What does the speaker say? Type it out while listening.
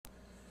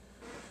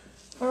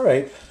All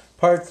right,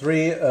 part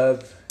 3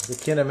 of the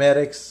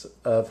kinematics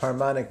of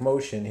harmonic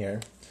motion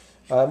here.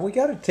 We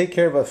got to take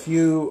care of a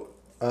few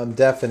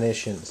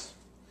definitions.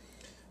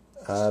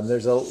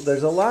 There's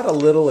a lot of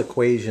little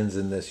equations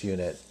in this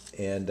unit,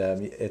 and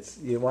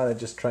you want to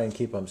just try and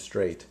keep them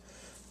straight.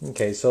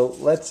 Okay, so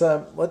let's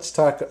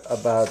talk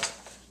about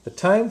the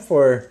time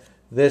for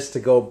this to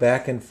go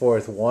back and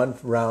forth one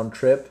round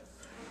trip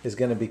is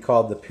going to be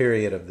called the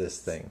period of this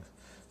thing.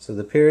 So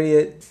the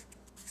period.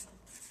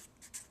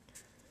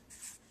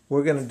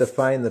 We're going to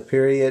define the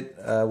period.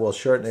 We'll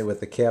shorten it with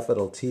the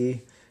capital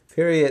T.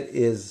 Period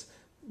is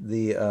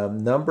the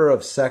number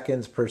of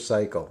seconds per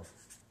cycle.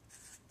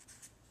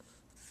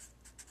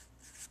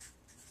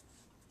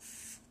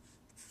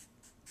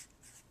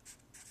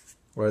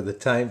 Or the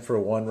time for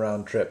one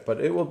round trip. But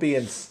it will be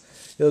in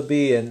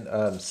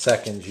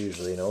seconds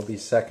usually. It'll be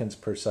seconds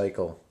per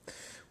cycle.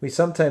 We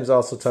sometimes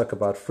also talk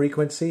about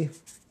frequency.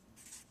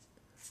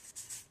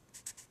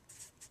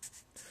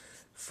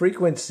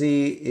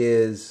 Frequency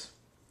is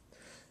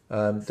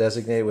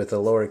designated with a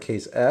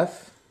lowercase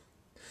f,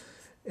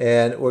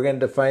 and we're going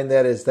to define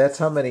that as that's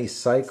how many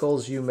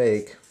cycles you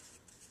make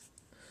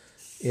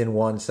in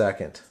 1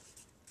 second.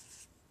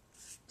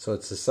 So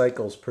it's the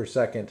cycles per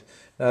second.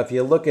 Now if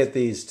you look at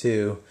these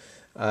two,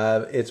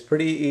 it's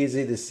pretty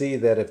easy to see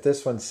that if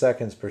this one's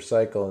seconds per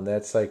cycle and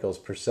that's cycles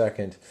per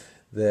second,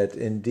 that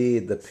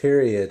indeed the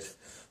period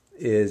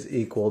is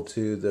equal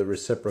to the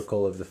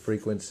reciprocal of the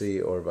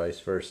frequency or vice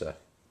versa.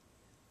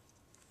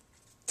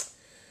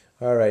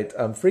 All right,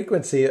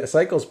 frequency,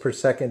 cycles per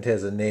second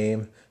has a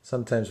name.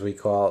 Sometimes we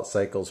call it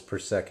cycles per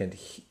second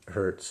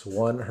hertz.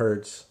 1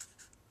 hertz,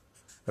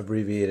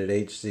 abbreviated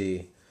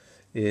Hz,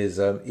 is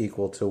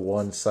equal to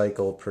 1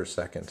 cycle per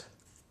second.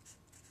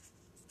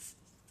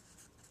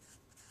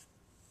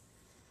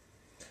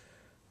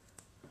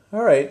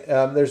 All right,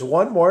 there's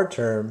one more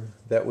term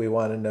that we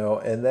want to know,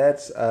 and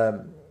that's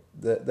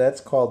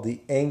called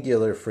the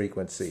angular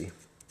frequency.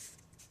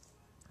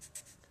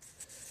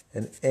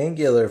 An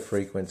angular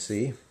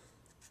frequency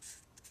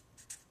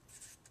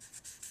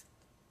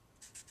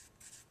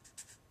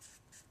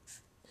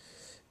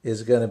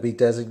is going to be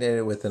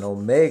designated with an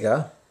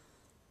omega,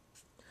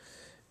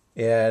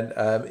 and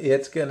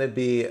it's going to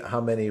be how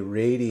many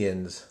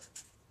radians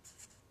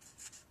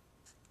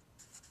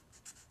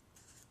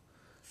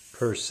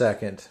per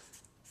second.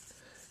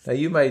 Now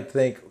you might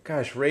think,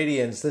 gosh,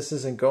 radians, this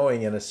isn't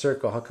going in a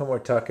circle. How come we're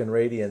talking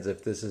radians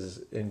if this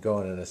isn't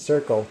going in a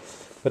circle?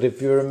 But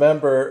if you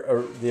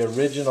remember the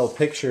original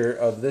picture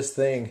of this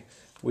thing,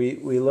 we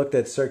looked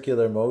at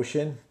circular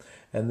motion,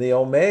 and the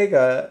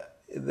omega,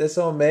 this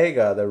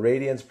omega, the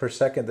radians per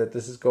second that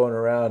this is going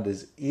around,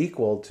 is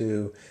equal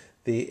to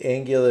the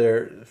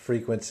angular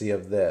frequency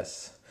of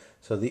this.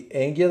 So the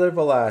angular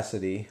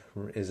velocity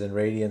is in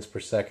radians per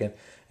second,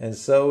 and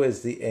so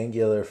is the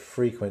angular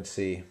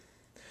frequency.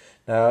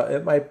 Now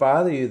it might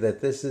bother you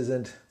that this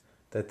isn't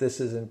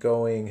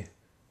going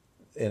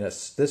in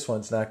this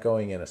one's not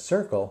going in a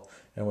circle,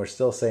 and we're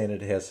still saying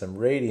it has some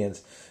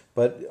radians,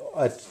 but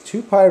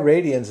 2 pi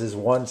radians is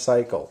 1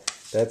 cycle.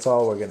 That's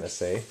all we're going to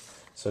say.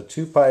 So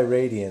 2 pi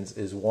radians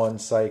is 1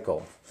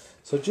 cycle.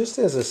 So just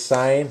as a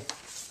sine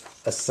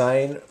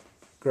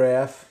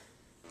graph,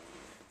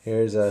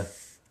 here's a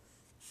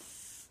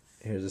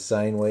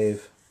sine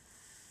wave.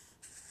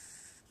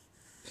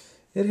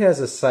 It has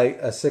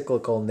a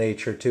cyclical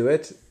nature to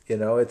it. You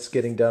know, it's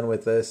getting done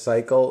with a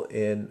cycle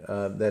in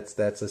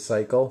that's a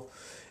cycle,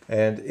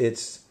 and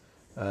it's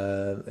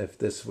if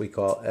this we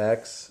call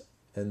x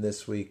and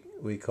this we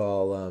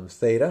call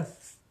theta.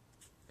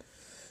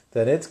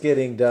 Then it's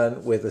getting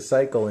done with a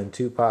cycle in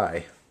 2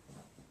 pi.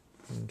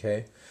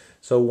 Okay,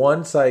 so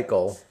 1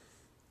 cycle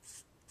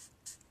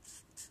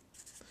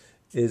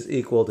is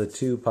equal to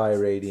 2 pi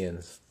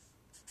radians.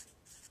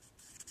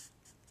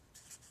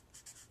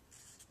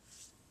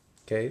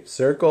 Okay,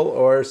 circle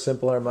or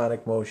simple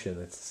harmonic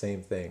motion, it's the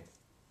same thing.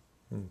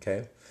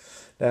 Okay,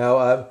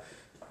 now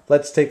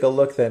let's take a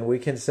look then. We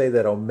can say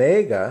that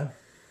omega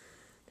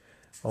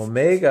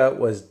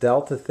was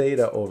delta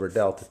theta over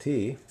delta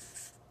t.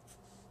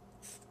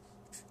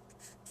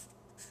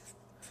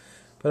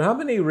 But how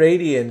many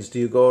radians do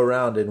you go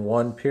around in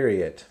one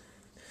period?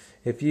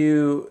 If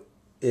you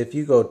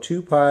go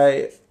 2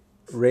 pi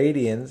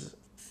radians,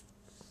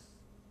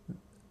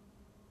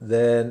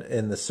 then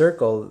in the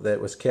circle that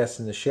was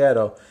casting the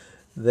shadow,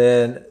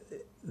 then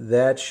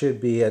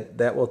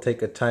that will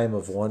take a time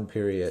of 1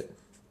 period.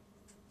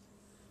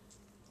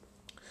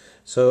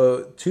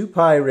 So 2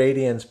 pi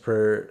radians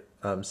per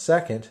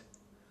second,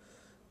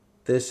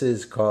 this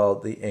is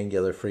called the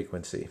angular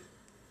frequency.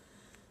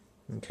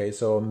 Okay,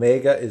 so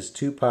omega is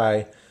 2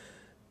 pi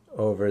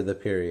over the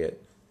period.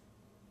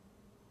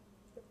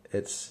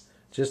 It's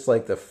just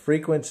like the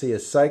frequency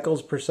is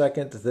cycles per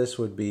second, this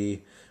would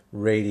be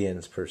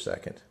radians per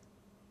second.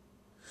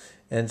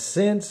 And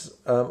since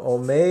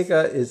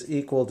omega is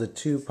equal to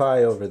 2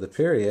 pi over the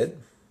period,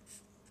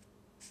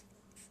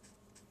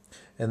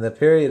 and the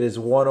period is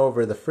 1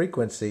 over the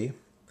frequency,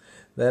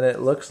 then it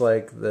looks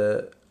like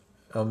the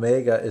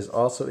omega is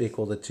also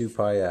equal to 2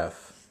 pi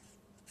f.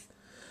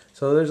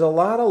 So there's a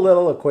lot of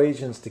little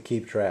equations to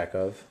keep track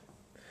of.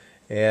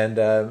 And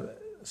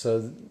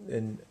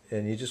and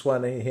you just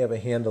want to have a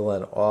handle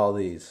on all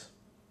these.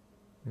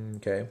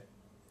 Okay.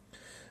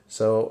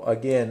 So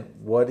again,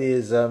 what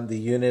is the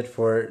unit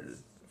for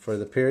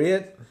the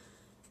period?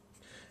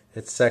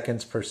 It's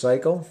seconds per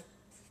cycle.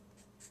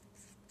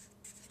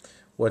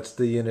 What's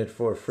the unit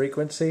for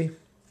frequency?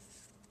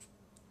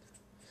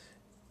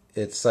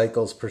 It's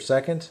cycles per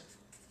second.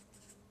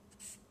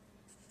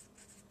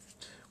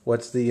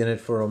 What's the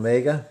unit for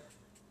omega?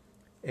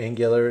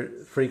 Angular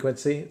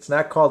frequency. It's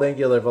not called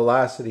angular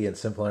velocity in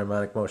simple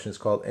harmonic motion. It's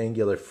called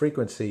angular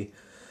frequency,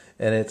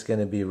 and it's going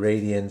to be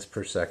radians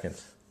per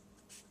second.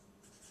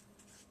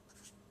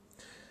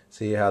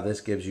 See how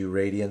this gives you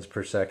radians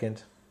per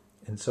second?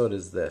 And so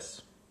does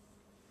this.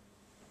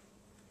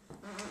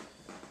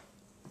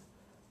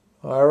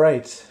 All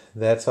right,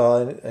 that's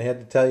all I had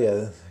to tell you.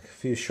 A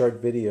few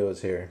short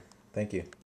videos here. Thank you.